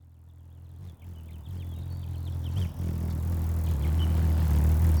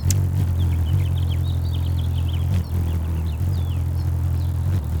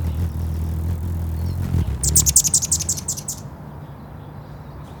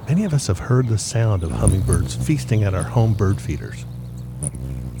Many of us have heard the sound of hummingbirds feasting at our home bird feeders.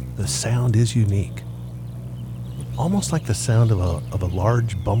 The sound is unique, almost like the sound of a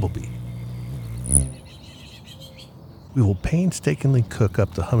large bumblebee. We will painstakingly cook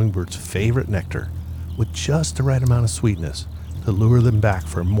up the hummingbird's favorite nectar with just the right amount of sweetness to lure them back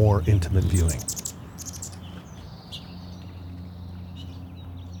for more intimate viewing.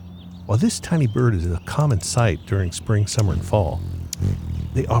 While this tiny bird is a common sight during spring, summer, and fall,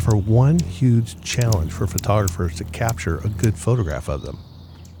 they offer one huge challenge for photographers to capture a good photograph of them.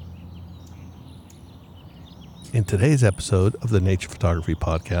 In today's episode of the Nature Photography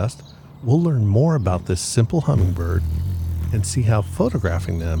Podcast, we'll learn more about this simple hummingbird and see how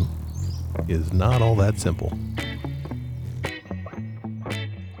photographing them is not all that simple.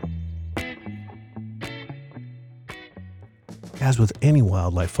 As with any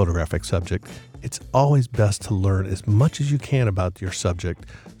wildlife photographic subject, it's always best to learn as much as you can about your subject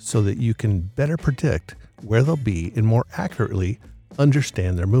so that you can better predict where they'll be and more accurately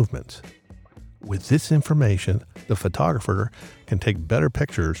understand their movements. With this information, the photographer can take better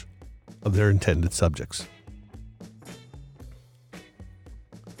pictures of their intended subjects.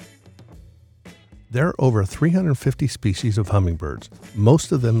 There are over 350 species of hummingbirds,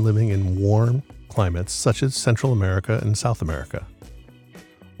 most of them living in warm climates such as Central America and South America.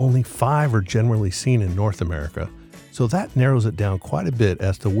 Only 5 are generally seen in North America, so that narrows it down quite a bit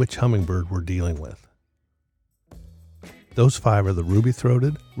as to which hummingbird we're dealing with. Those 5 are the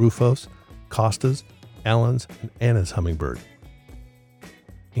ruby-throated, rufous, Costa's, Allen's, and Anna's hummingbird.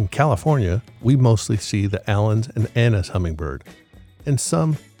 In California, we mostly see the Allen's and Anna's hummingbird, and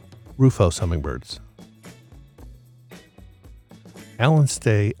some rufous hummingbirds. Allen's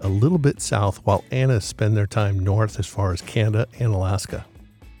stay a little bit south while Anna's spend their time north as far as Canada and Alaska.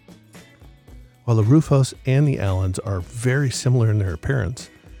 While the rufous and the Allen's are very similar in their appearance,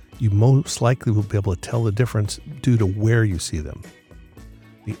 you most likely will be able to tell the difference due to where you see them.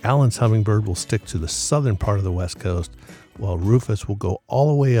 The Allen's hummingbird will stick to the southern part of the West Coast, while rufous will go all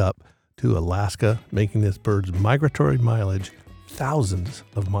the way up to Alaska, making this bird's migratory mileage thousands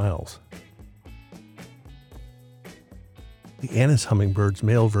of miles. The Anna's hummingbird's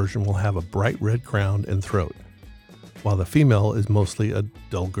male version will have a bright red crown and throat, while the female is mostly a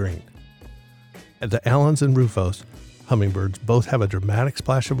dull green. The Allen's and rufous hummingbirds both have a dramatic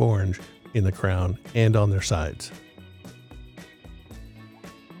splash of orange in the crown and on their sides.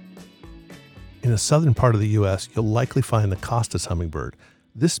 In the southern part of the U.S., you'll likely find the Costa's hummingbird.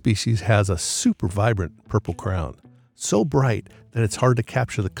 This species has a super vibrant purple crown, so bright that it's hard to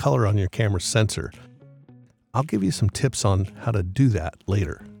capture the color on your camera's sensor. I'll give you some tips on how to do that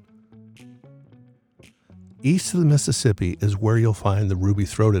later. East of the Mississippi is where you'll find the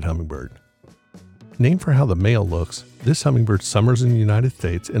ruby-throated hummingbird. Named for how the male looks, this hummingbird summers in the United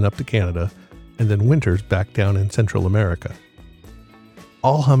States and up to Canada, and then winters back down in Central America.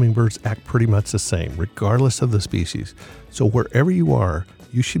 All hummingbirds act pretty much the same, regardless of the species, so wherever you are,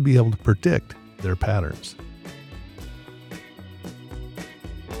 you should be able to predict their patterns.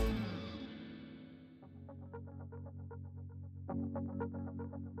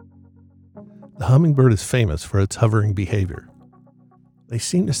 The hummingbird is famous for its hovering behavior. They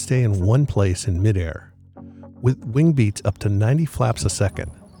seem to stay in one place in midair, with wing beats up to 90 flaps a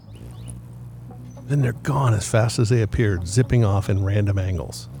second. Then they're gone as fast as they appeared, zipping off in random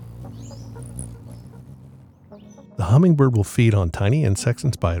angles. The hummingbird will feed on tiny insects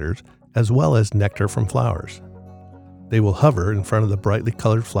and spiders, as well as nectar from flowers. They will hover in front of the brightly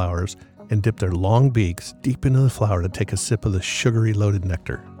colored flowers and dip their long beaks deep into the flower to take a sip of the sugary loaded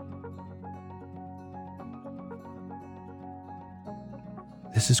nectar.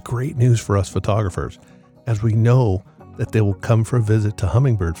 This is great news for us photographers, as we know that they will come for a visit to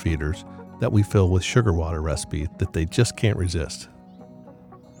hummingbird feeders that we fill with sugar water recipe that they just can't resist.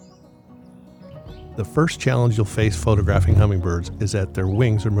 The first challenge you'll face photographing hummingbirds is that their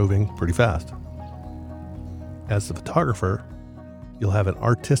wings are moving pretty fast. As the photographer, you'll have an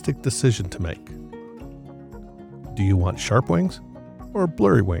artistic decision to make. Do you want sharp wings or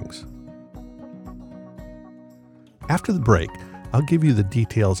blurry wings? After the break, I'll give you the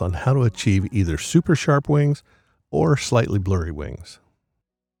details on how to achieve either super sharp wings or slightly blurry wings.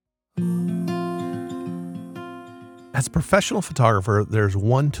 As a professional photographer, there's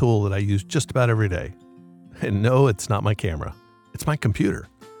one tool that I use just about every day. And no, it's not my camera. It's my computer.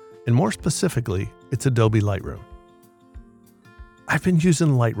 And more specifically, it's Adobe Lightroom. I've been using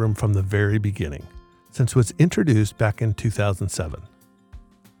Lightroom from the very beginning, since it was introduced back in 2007.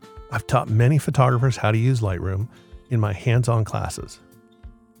 I've taught many photographers how to use Lightroom in my hands-on classes,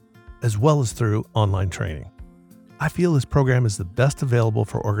 as well as through online training. I feel this program is the best available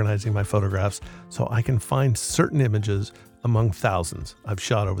for organizing my photographs so I can find certain images among thousands I've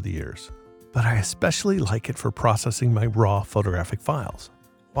shot over the years. But I especially like it for processing my raw photographic files.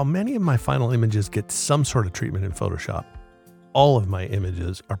 While many of my final images get some sort of treatment in Photoshop, all of my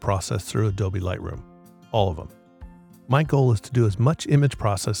images are processed through Adobe Lightroom. All of them. My goal is to do as much image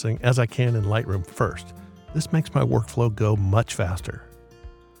processing as I can in Lightroom first. This makes my workflow go much faster.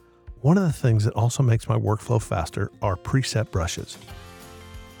 One of the things that also makes my workflow faster are preset brushes.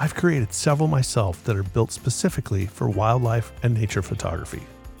 I've created several myself that are built specifically for wildlife and nature photography.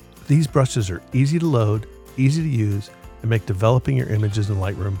 These brushes are easy to load, easy to use, and make developing your images in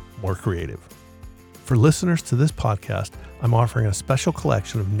Lightroom more creative. For listeners to this podcast, I'm offering a special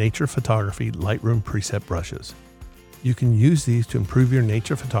collection of nature photography Lightroom preset brushes. You can use these to improve your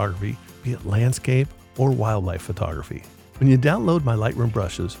nature photography, be it landscape or wildlife photography. When you download my Lightroom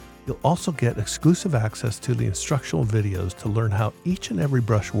brushes, you'll also get exclusive access to the instructional videos to learn how each and every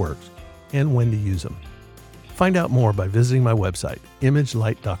brush works and when to use them. Find out more by visiting my website,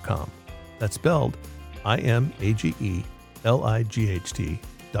 imagelight.com. That's spelled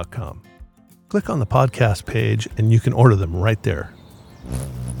IMAGELIGHT.com. Click on the podcast page and you can order them right there.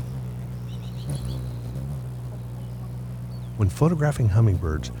 When photographing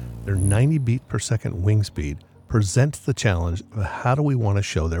hummingbirds, their 90 beats per second wing speed presents the challenge of how do we want to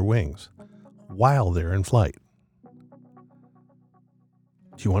show their wings while they're in flight.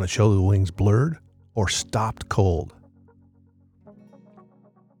 Do you want to show the wings blurred or stopped cold?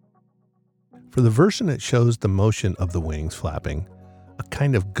 For the version that shows the motion of the wings flapping, a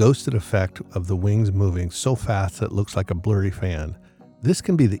kind of ghosted effect of the wings moving so fast that it looks like a blurry fan, this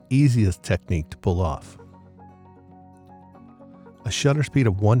can be the easiest technique to pull off. A shutter speed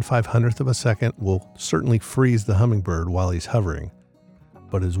of 1/500th of a second will certainly freeze the hummingbird while he's hovering,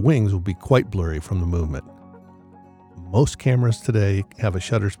 but his wings will be quite blurry from the movement. Most cameras today have a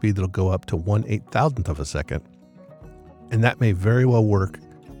shutter speed that'll go up to 1/8000th of a second, and that may very well work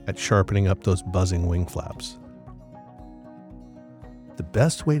at sharpening up those buzzing wing flaps. The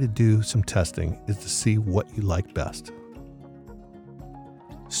best way to do some testing is to see what you like best.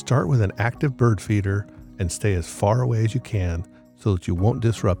 Start with an active bird feeder and stay as far away as you can so that you won't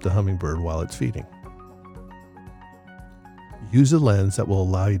disrupt the hummingbird while it's feeding. Use a lens that will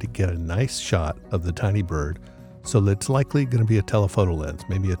allow you to get a nice shot of the tiny bird, so that it's likely going to be a telephoto lens,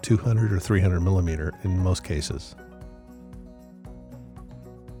 maybe a 200 or 300 millimeter in most cases.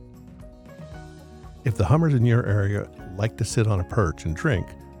 If the hummers in your area like to sit on a perch and drink,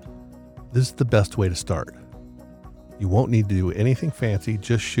 this is the best way to start. You won't need to do anything fancy,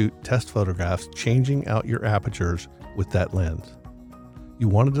 just shoot test photographs, changing out your apertures with that lens. You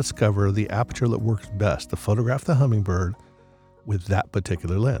want to discover the aperture that works best to photograph the hummingbird with that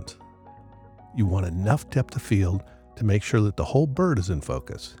particular lens. You want enough depth of field to make sure that the whole bird is in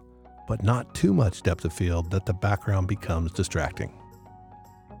focus, but not too much depth of field that the background becomes distracting.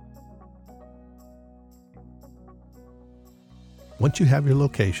 Once you have your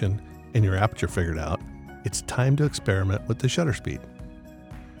location and your aperture figured out, it's time to experiment with the shutter speed.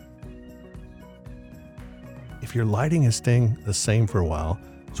 If your lighting is staying the same for a while,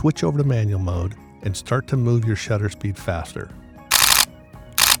 switch over to manual mode and start to move your shutter speed faster.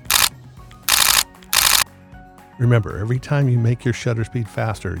 Remember, every time you make your shutter speed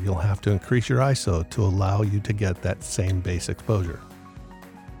faster, you'll have to increase your ISO to allow you to get that same base exposure.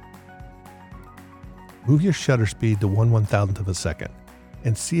 Move your shutter speed to 1/1000th of a second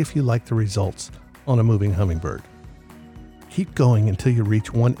and see if you like the results on a moving hummingbird. Keep going until you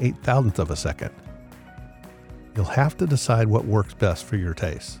reach 1/8000th of a second. You'll have to decide what works best for your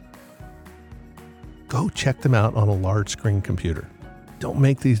taste. Go check them out on a large screen computer. Don't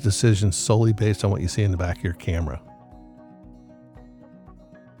make these decisions solely based on what you see in the back of your camera.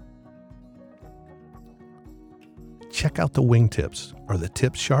 Check out the wing tips. Are the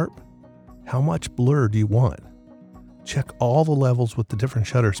tips sharp? How much blur do you want? Check all the levels with the different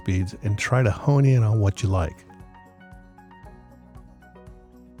shutter speeds and try to hone in on what you like.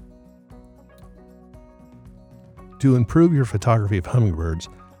 To improve your photography of hummingbirds,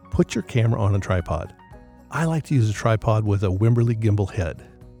 put your camera on a tripod. I like to use a tripod with a Wimberly gimbal head.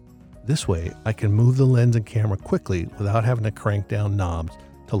 This way, I can move the lens and camera quickly without having to crank down knobs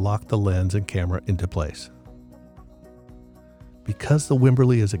to lock the lens and camera into place. Because the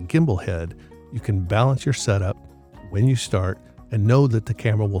Wimberly is a gimbal head, you can balance your setup when you start and know that the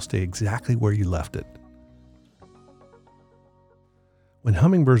camera will stay exactly where you left it. When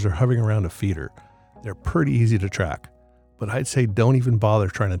hummingbirds are hovering around a feeder, they're pretty easy to track, but I'd say don't even bother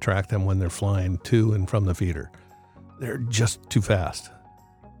trying to track them when they're flying to and from the feeder. They're just too fast.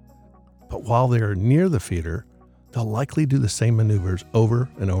 But while they're near the feeder, They'll likely do the same maneuvers over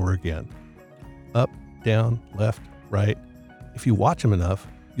and over again. Up, down, left, right. If you watch them enough,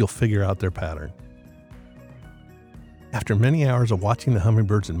 you'll figure out their pattern. After many hours of watching the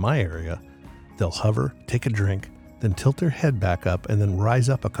hummingbirds in my area, they'll hover, take a drink, then tilt their head back up and then rise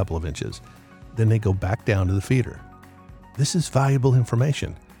up a couple of inches. Then they go back down to the feeder. This is valuable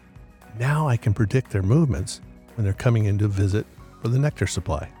information. Now I can predict their movements when they're coming in to visit for the nectar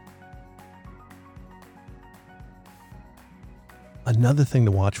supply. Another thing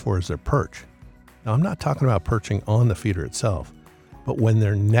to watch for is their perch. Now, I'm not talking about perching on the feeder itself, but when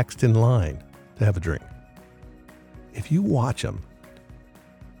they're next in line to have a drink. If you watch them,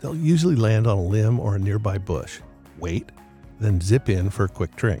 they'll usually land on a limb or a nearby bush, wait, then zip in for a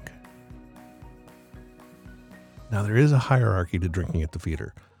quick drink. Now, there is a hierarchy to drinking at the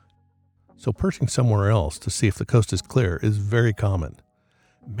feeder, so perching somewhere else to see if the coast is clear is very common.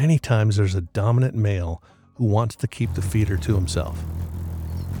 Many times there's a dominant male who wants to keep the feeder to himself.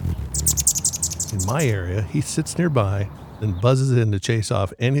 In my area, he sits nearby, then buzzes in to chase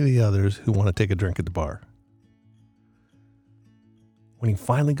off any of the others who want to take a drink at the bar. When he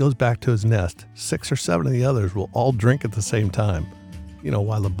finally goes back to his nest, 6 or 7 of the others will all drink at the same time,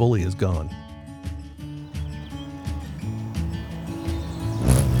 while the bully is gone.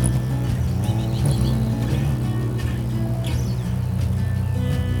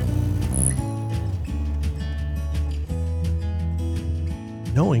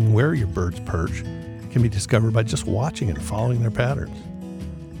 Knowing where your birds perch can be discovered by just watching and following their patterns.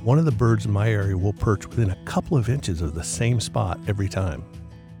 One of the birds in my area will perch within a couple of inches of the same spot every time.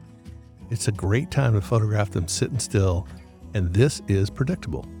 It's a great time to photograph them sitting still, and this is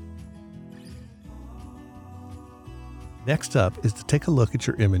predictable. Next up is to take a look at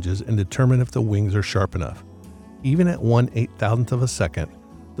your images and determine if the wings are sharp enough. Even at 1/8,000th of a second,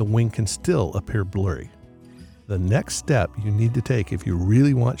 the wing can still appear blurry. The next step you need to take if you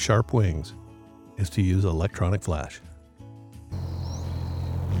really want sharp wings is to use electronic flash.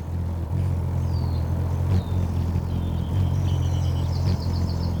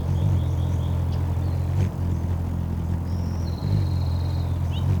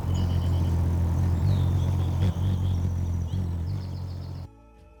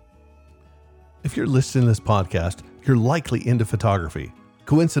 If you're listening to this podcast, you're likely into photography.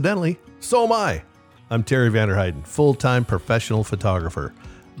 Coincidentally, so am I. I'm Terry Vanderheiden, full-time professional photographer.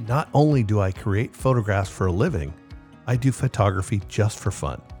 Not only do I create photographs for a living, I do photography just for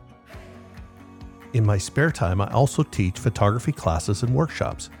fun. In my spare time, I also teach photography classes and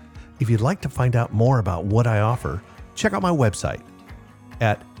workshops. If you'd like to find out more about what I offer, check out my website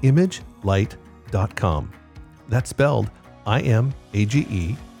at imagelight.com. That's spelled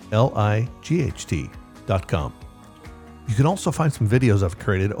IMAGELIGHT.com. You can also find some videos I've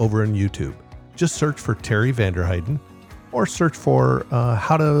created over on YouTube. Just search for Terry Vanderheiden or search for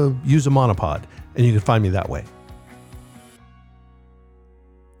how to use a monopod, and you can find me that way.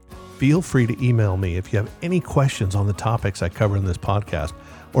 Feel free to email me if you have any questions on the topics I cover in this podcast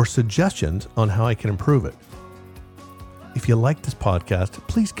or suggestions on how I can improve it. If you like this podcast,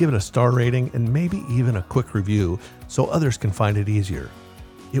 please give it a star rating and maybe even a quick review so others can find it easier.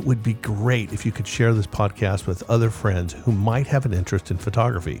 It would be great if you could share this podcast with other friends who might have an interest in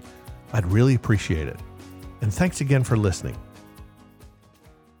photography. I'd really appreciate it. And thanks again for listening.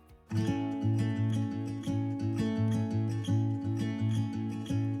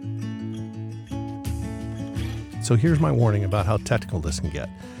 So here's my warning about how technical this can get.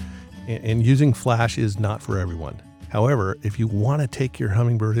 And using flash is not for everyone. However, if you want to take your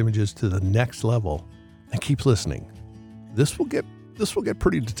hummingbird images to the next level, and keep listening, this will get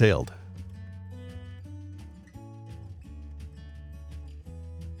pretty detailed.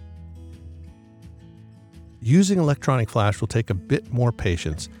 Using electronic flash will take a bit more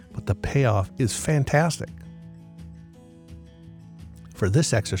patience, but the payoff is fantastic. For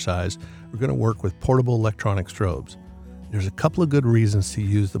this exercise, we're going to work with portable electronic strobes. There's a couple of good reasons to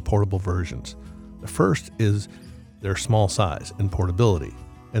use the portable versions. The first is their small size and portability,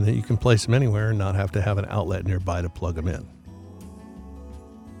 and that you can place them anywhere and not have to have an outlet nearby to plug them in.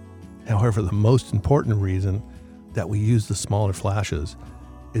 However, the most important reason that we use the smaller flashes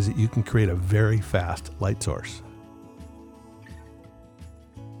is that you can create a very fast light source.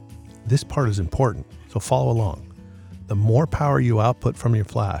 This part is important, so follow along. The more power you output from your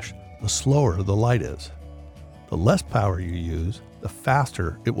flash, the slower the light is. The less power you use, the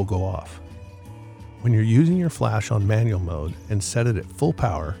faster it will go off. When you're using your flash on manual mode and set it at full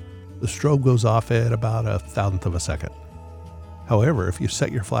power, the strobe goes off at about 1/1000th of a second. However, if you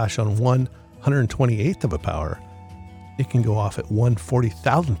set your flash on 1/128th of a power, it can go off at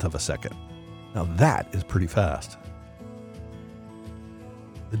 1/40,000th of a second. Now that is pretty fast.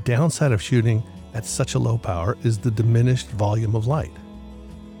 The downside of shooting at such a low power is the diminished volume of light.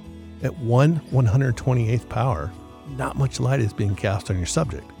 At 1/128th power, not much light is being cast on your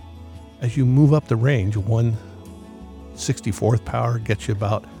subject. As you move up the range, 1/64th power gets you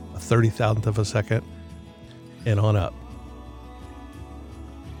about a 30,000th of a second, and on up.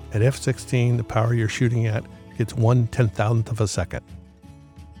 At f/16, the power you're shooting at gets 1/10,000th of a second.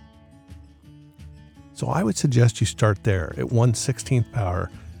 So I would suggest you start there at 1/16th power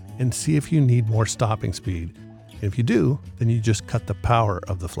and see if you need more stopping speed. And if you do, then you just cut the power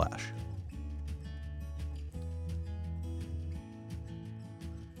of the flash.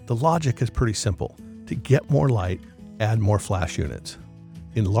 The logic is pretty simple. To get more light, add more flash units.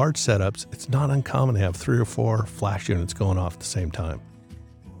 In large setups, it's not uncommon to have 3 or 4 flash units going off at the same time.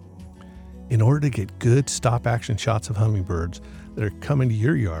 In order to get good stop-action shots of hummingbirds that are coming to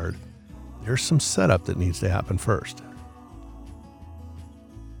your yard, there's some setup that needs to happen first.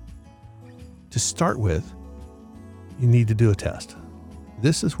 To start with, you need to do a test.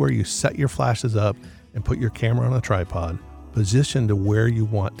 This is where you set your flashes up and put your camera on a tripod, positioned to where you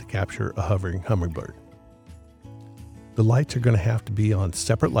want to capture a hovering hummingbird. The lights are going to have to be on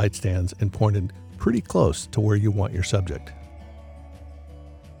separate light stands and pointed pretty close to where you want your subject.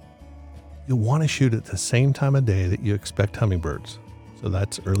 You'll want to shoot at the same time of day that you expect hummingbirds. So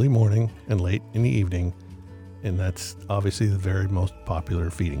that's early morning and late in the evening, and that's obviously the very most popular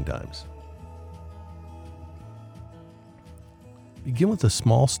feeding times. Begin with a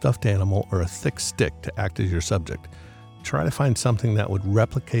small stuffed animal or a thick stick to act as your subject. Try to find something that would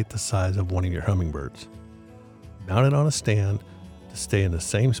replicate the size of one of your hummingbirds. Mount it on a stand to stay in the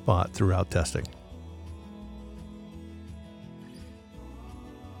same spot throughout testing.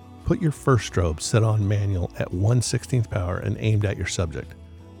 Put your first strobe set on manual at 1/16th power and aimed at your subject.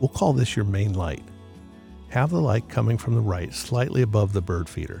 We'll call this your main light. Have the light coming from the right slightly above the bird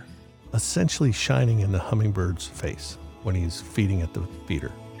feeder, essentially shining in the hummingbird's face when he's feeding at the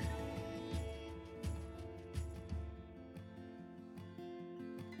feeder.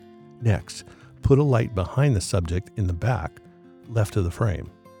 Next, put a light behind the subject in the back, left of the frame.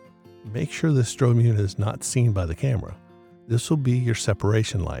 Make sure the strobe unit is not seen by the camera. This will be your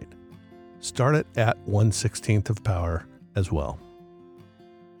separation light. Start it at 1/16th of power as well.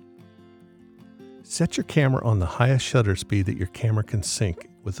 Set your camera on the highest shutter speed that your camera can sync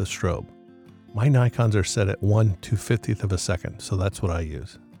with the strobe. My Nikons are set at 1/250th of a second, so that's what I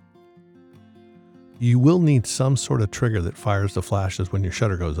use. You will need some sort of trigger that fires the flashes when your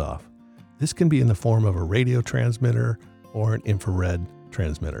shutter goes off. This can be in the form of a radio transmitter or an infrared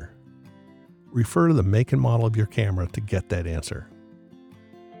transmitter. Refer to the make and model of your camera to get that answer.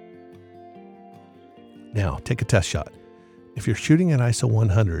 Now, take a test shot. If you're shooting at ISO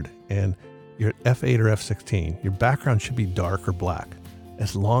 100 and you're at f8 or f16, your background should be dark or black,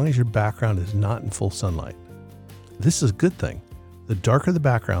 as long as your background is not in full sunlight. This is a good thing. The darker the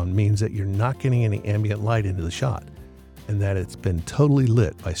background means that you're not getting any ambient light into the shot, and that it's been totally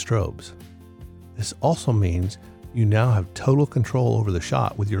lit by strobes. This also means you now have total control over the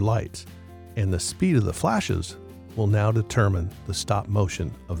shot with your lights, and the speed of the flashes will now determine the stop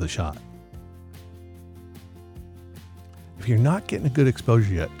motion of the shot. If you're not getting a good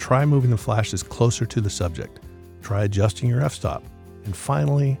exposure yet, try moving the flashes closer to the subject. Try adjusting your f-stop, and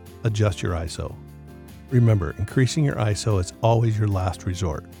finally, adjust your ISO. Remember, increasing your ISO is always your last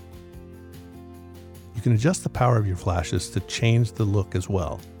resort. You can adjust the power of your flashes to change the look as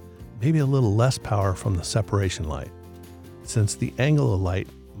well. Maybe a little less power from the separation light, since the angle of light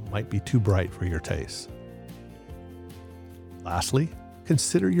might be too bright for your taste. Lastly,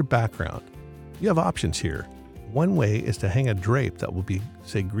 consider your background. You have options here. One way is to hang a drape that will be,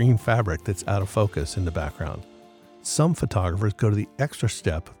 say, green fabric that's out of focus in the background. Some photographers go to the extra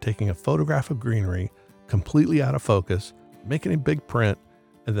step of taking a photograph of greenery completely out of focus, making a big print,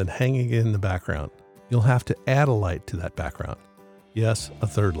 and then hanging it in the background. You'll have to add a light to that background. Yes, a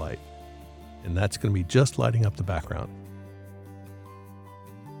third light. And that's going to be just lighting up the background.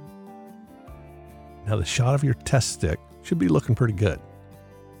 Now the shot of your test stick should be looking pretty good.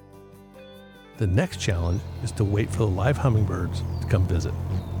 The next challenge is to wait for the live hummingbirds to come visit.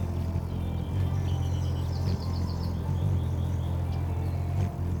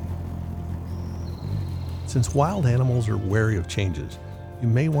 Since wild animals are wary of changes, you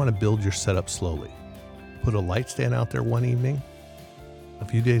may want to build your setup slowly. Put a light stand out there one evening. A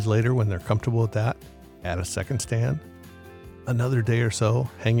few days later, when they're comfortable with that, add a second stand. Another day or so,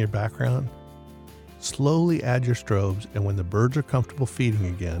 hang your background. Slowly add your strobes, and when the birds are comfortable feeding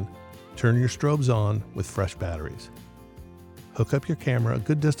again, turn your strobes on with fresh batteries. Hook up your camera a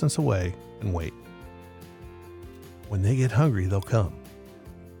good distance away and wait. When they get hungry, they'll come.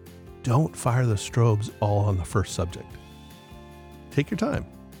 Don't fire the strobes all on the first subject. Take your time.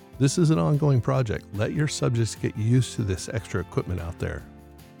 This is an ongoing project. Let your subjects get used to this extra equipment out there.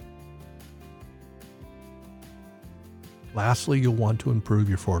 Lastly, you'll want to improve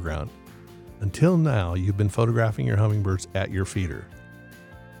your foreground. Until now, you've been photographing your hummingbirds at your feeder.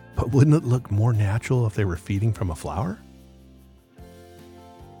 But wouldn't it look more natural if they were feeding from a flower?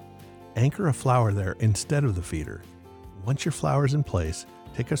 Anchor a flower there instead of the feeder. Once your flower is in place,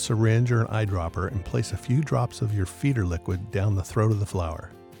 take a syringe or an eyedropper and place a few drops of your feeder liquid down the throat of the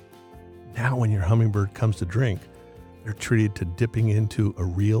flower. Now when your hummingbird comes to drink, they're treated to dipping into a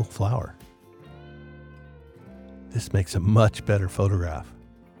real flower. This makes a much better photograph.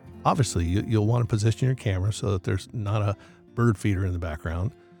 Obviously, you'll want to position your camera so that there's not a bird feeder in the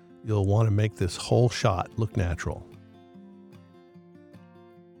background. You'll want to make this whole shot look natural.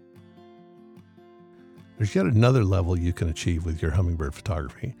 There's yet another level you can achieve with your hummingbird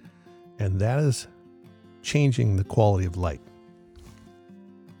photography, and that is changing the quality of light.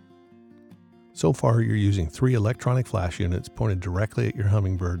 So far, you're using 3 electronic flash units pointed directly at your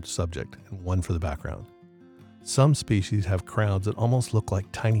hummingbird subject and 1 for the background. Some species have crowns that almost look like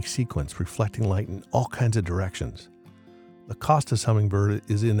tiny sequins reflecting light in all kinds of directions. The Costas hummingbird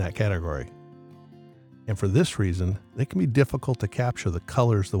is in that category. And for this reason, they can be difficult to capture the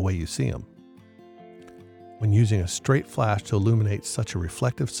colors the way you see them. When using a straight flash to illuminate such a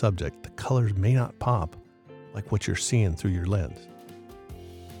reflective subject, the colors may not pop like what you're seeing through your lens.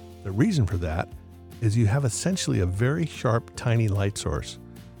 The reason for that is you have essentially a very sharp, tiny light source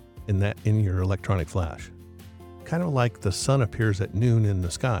in your electronic flash. Kind of like the sun appears at noon in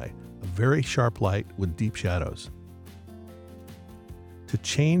the sky, a very sharp light with deep shadows. To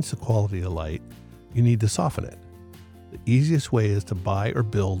change the quality of the light, you need to soften it. The easiest way is to buy or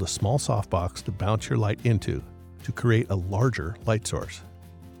build a small softbox to bounce your light into to create a larger light source.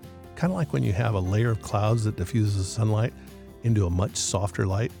 Kind of like when you have a layer of clouds that diffuses the sunlight into a much softer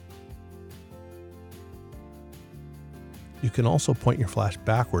light. You can also point your flash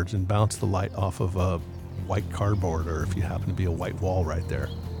backwards and bounce the light off of a white cardboard, or if you happen to be a white wall right there.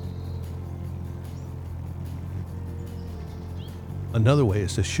 Another way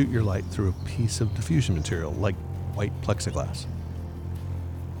is to shoot your light through a piece of diffusion material like white plexiglass.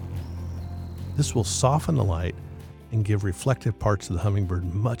 This will soften the light and give reflective parts of the hummingbird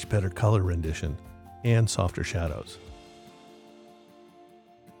much better color rendition and softer shadows.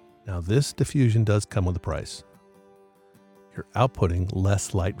 Now this diffusion does come with a price. You're outputting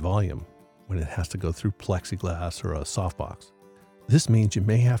less light volume when it has to go through plexiglass or a softbox. This means you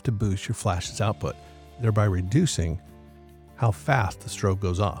may have to boost your flash's output, thereby reducing how fast the strobe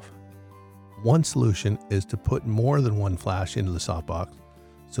goes off. One solution is to put more than 1 flash into the softbox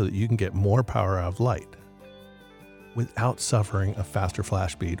so that you can get more power out of light without suffering a faster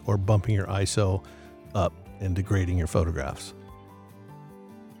flash speed or bumping your ISO up and degrading your photographs.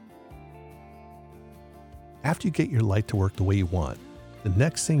 After you get your light to work the way you want, the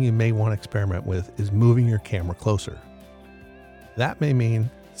next thing you may want to experiment with is moving your camera closer. That may mean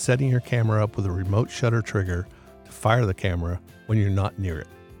setting your camera up with a remote shutter trigger to fire the camera when you're not near it.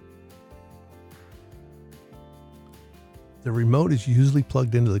 The remote is usually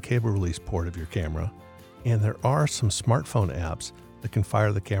plugged into the cable release port of your camera, and there are some smartphone apps that can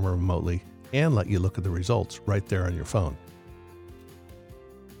fire the camera remotely and let you look at the results right there on your phone.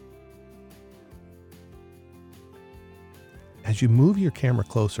 As you move your camera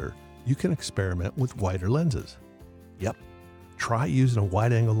closer, you can experiment with wider lenses. Yep, try using a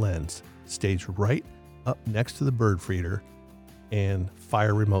wide-angle lens staged right up next to the bird feeder and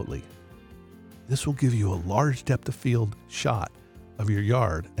fire remotely. This will give you a large depth of field shot of your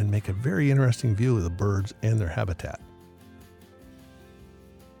yard and make a very interesting view of the birds and their habitat.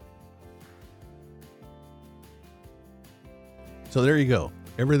 So there you go,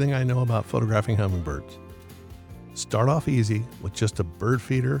 everything I know about photographing hummingbirds. Start off easy with just a bird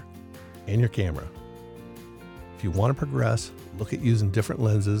feeder and your camera. If you want to progress, look at using different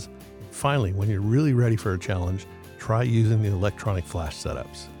lenses. Finally, when you're really ready for a challenge, try using the electronic flash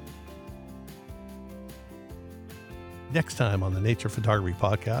setups. Next time on the Nature Photography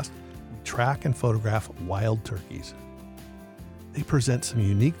Podcast, we track and photograph wild turkeys. They present some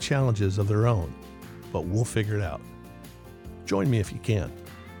unique challenges of their own, but we'll figure it out. Join me if you can.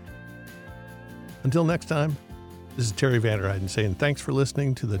 Until next time, this is Terry Vanderheiden saying thanks for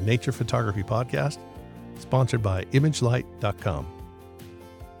listening to the Nature Photography Podcast, sponsored by imagelight.com.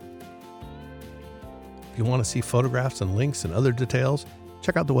 If you want to see photographs and links and other details,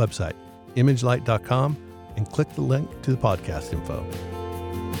 check out the website, imagelight.com, and click the link to the podcast info.